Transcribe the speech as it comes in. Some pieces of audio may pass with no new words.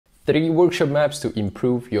3 workshop maps to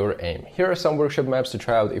improve your aim. Here are some workshop maps to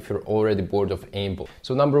try out if you're already bored of aimbot.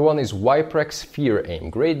 So number 1 is Wiprex Sphere Aim.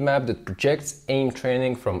 Great map that projects aim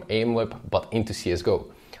training from AimLab but into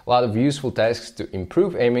CSGO. A lot of useful tasks to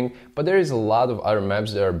improve aiming, but there is a lot of other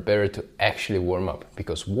maps that are better to actually warm up,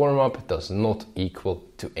 because warm up does not equal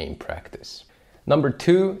to aim practice. Number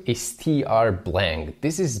 2 is TR Blank.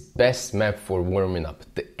 This is best map for warming up.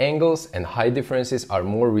 The angles and height differences are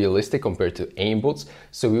more realistic compared to aimbots,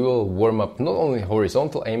 so we will warm up not only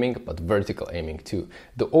horizontal aiming but vertical aiming too.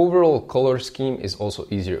 The overall color scheme is also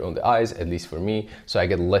easier on the eyes, at least for me, so I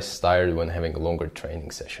get less tired when having longer training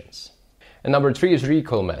sessions. And number 3 is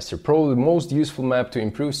Recoil Master, probably the most useful map to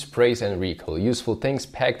improve sprays and recoil. Useful things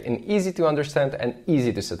packed in easy to understand and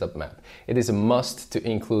easy to set up map. It is a must to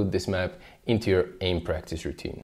include this map into your aim practice routine.